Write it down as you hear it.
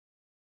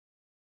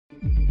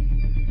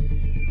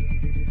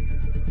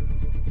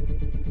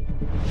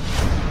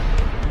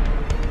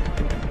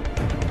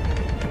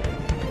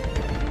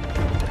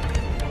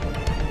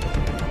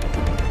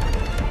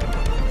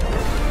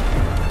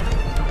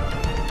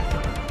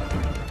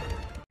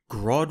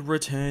Grodd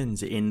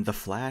returns in The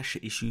Flash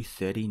issue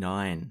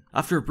 39.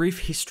 After a brief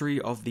history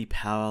of the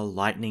power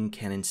lightning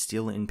can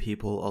instill in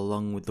people,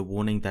 along with the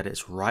warning that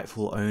its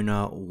rightful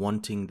owner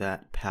wanting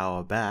that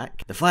power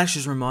back, the Flash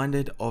is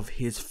reminded of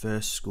his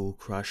first school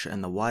crush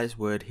and the wise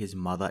word his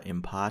mother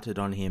imparted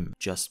on him: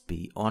 just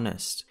be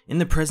honest. In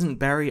the present,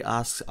 Barry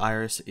asks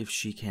Iris if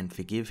she can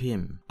forgive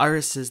him.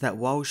 Iris says that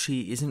while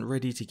she isn't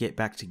ready to get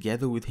back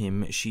together with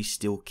him, she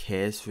still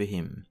cares for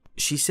him.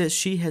 She says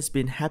she has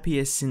been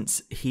happier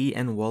since he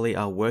and Wally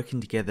are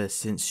working together,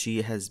 since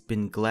she has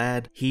been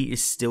glad he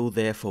is still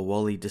there for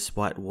Wally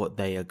despite what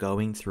they are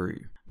going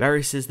through.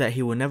 Barry says that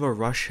he will never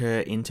rush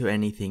her into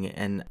anything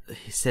and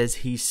says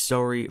he's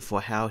sorry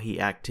for how he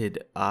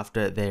acted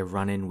after their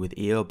run-in with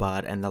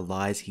Eobard and the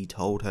lies he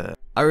told her.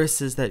 Iris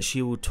says that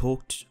she will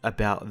talk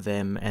about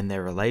them and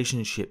their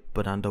relationship,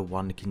 but under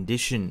one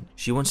condition.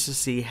 She wants to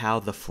see how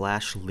the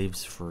Flash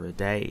lives for a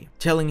day.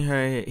 Telling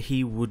her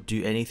he would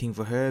do anything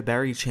for her,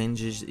 Barry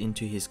changes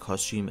into his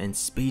costume and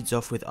speeds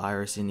off with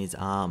Iris in his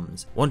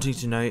arms, wanting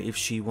to know if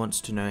she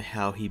wants to know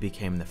how he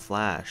became the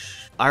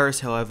Flash. Iris,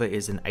 however,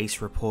 is an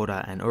ace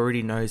reporter and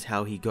already knows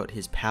how he got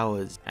his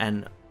powers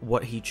and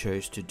what he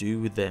chose to do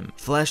with them.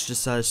 Flash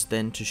decides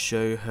then to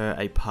show her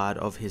a part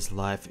of his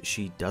life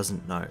she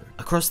doesn't know.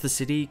 Across the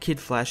city, Kid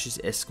Flash is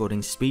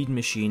escorting Speed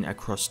Machine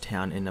across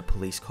town in a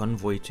police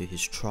convoy to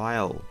his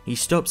trial. He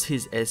stops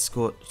his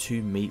escort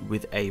to meet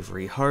with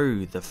Avery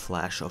Ho, the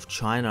Flash of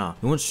China,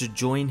 who wants to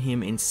join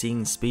him in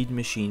seeing Speed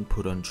Machine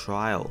put on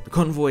trial. The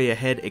convoy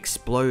ahead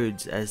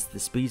explodes as the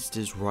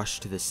speedsters rush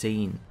to the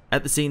scene.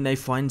 At the scene, they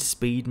find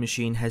Speed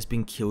Machine has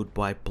been killed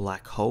by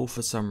Black Hole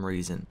for some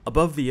reason.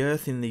 Above the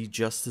Earth in the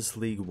Justice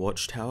League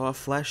Watchtower,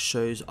 Flash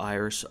shows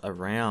Iris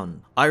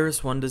around.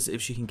 Iris wonders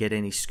if she can get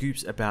any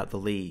scoops about the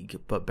League,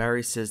 but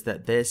Barry says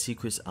that their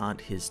secrets aren't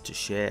his to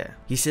share.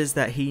 He says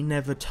that he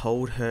never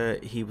told her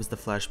he was the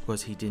Flash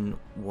because he didn't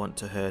want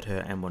to hurt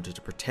her and wanted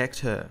to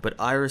protect her. But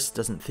Iris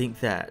doesn't think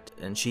that,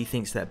 and she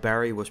thinks that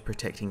Barry was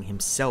protecting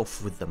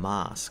himself with the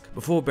mask.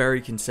 Before Barry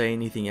can say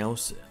anything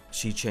else,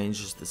 she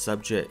changes the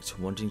subject,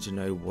 wanting to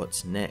know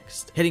what's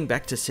next. Heading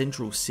back to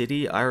Central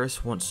City,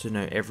 Iris wants to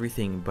know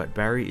everything, but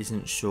Barry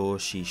isn't sure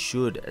she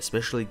should,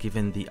 especially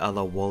given the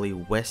other Wally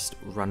West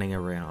running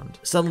around.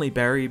 Suddenly,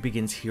 Barry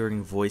begins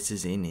hearing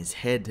voices in his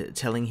head,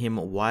 telling him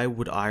why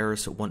would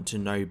Iris want to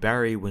know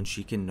Barry when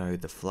she can know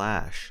the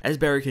Flash. As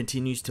Barry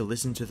continues to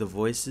listen to the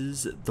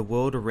voices, the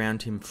world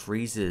around him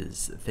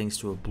freezes, thanks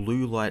to a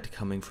blue light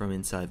coming from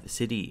inside the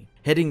city.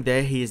 Heading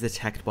there, he is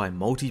attacked by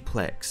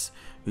Multiplex,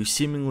 who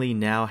seemingly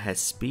now has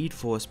Speed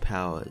Force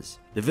powers.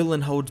 The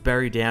villain holds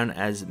Barry down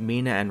as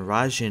Mina and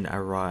Rajan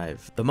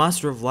arrive. The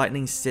Master of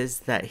Lightning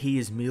says that he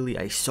is merely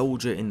a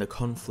soldier in the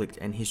conflict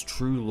and his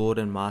true lord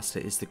and master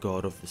is the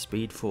god of the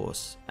Speed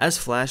Force. As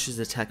Flash is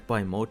attacked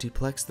by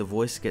Multiplex, the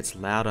voice gets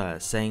louder,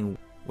 saying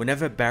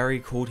whenever Barry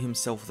called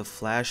himself the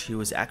Flash, he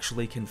was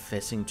actually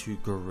confessing to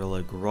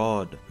Gorilla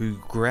Grodd, who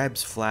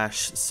grabs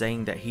Flash,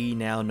 saying that he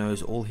now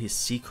knows all his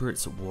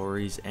secrets,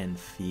 worries, and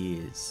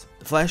fears.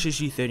 The Flash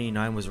issue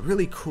 39 was a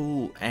really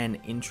cool and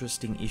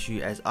interesting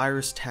issue as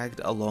Iris tagged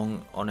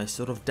along on a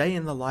sort of day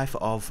in the life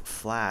of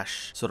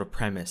Flash sort of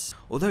premise.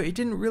 Although it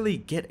didn't really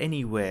get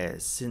anywhere,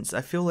 since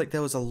I feel like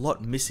there was a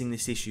lot missing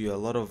this issue, a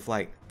lot of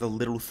like the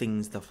little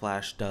things the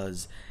Flash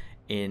does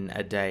in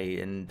a day,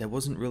 and there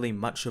wasn't really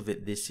much of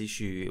it this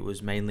issue. It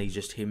was mainly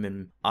just him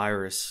and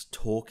Iris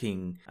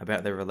talking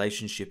about their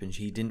relationship, and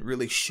he didn't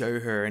really show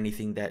her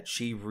anything that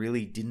she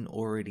really didn't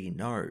already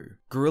know.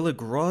 Gorilla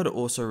Grodd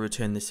also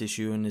returned this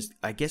issue and is,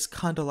 I guess,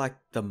 kind of like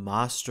the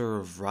master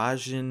of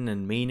Rajan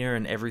and Mina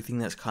and everything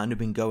that's kind of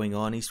been going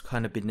on. He's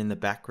kind of been in the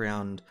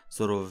background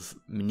sort of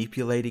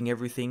manipulating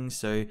everything,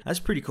 so that's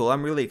pretty cool.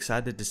 I'm really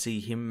excited to see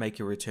him make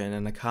a return,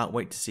 and I can't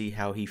wait to see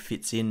how he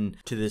fits in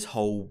to this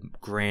whole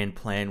grand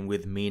plan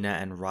with Mina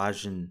and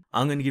Rajan.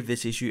 I'm going to give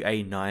this issue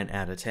a 9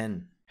 out of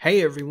 10.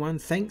 Hey everyone,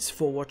 thanks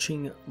for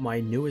watching my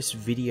newest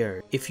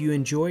video. If you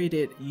enjoyed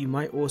it, you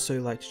might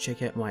also like to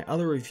check out my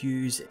other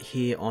reviews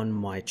here on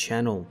my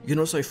channel. You can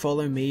also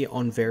follow me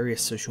on various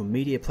social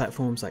media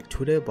platforms like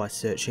Twitter by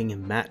searching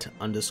Matt_FOS,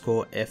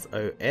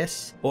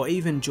 or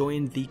even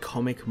join the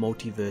Comic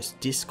Multiverse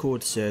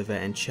Discord server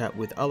and chat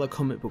with other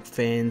comic book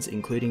fans,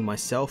 including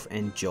myself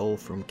and Joel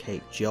from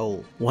Cape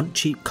Joel. Want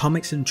cheap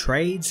comics and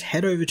trades?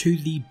 Head over to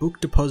the book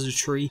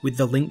depository with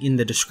the link in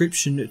the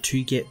description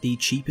to get the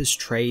cheapest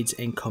trades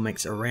and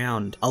comics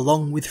around,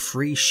 along with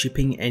free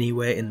shipping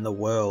anywhere in the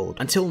world.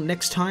 Until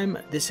next time,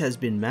 this has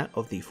been Matt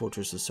of the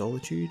Fortress of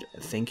Solitude.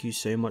 Thank you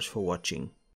so much for watching.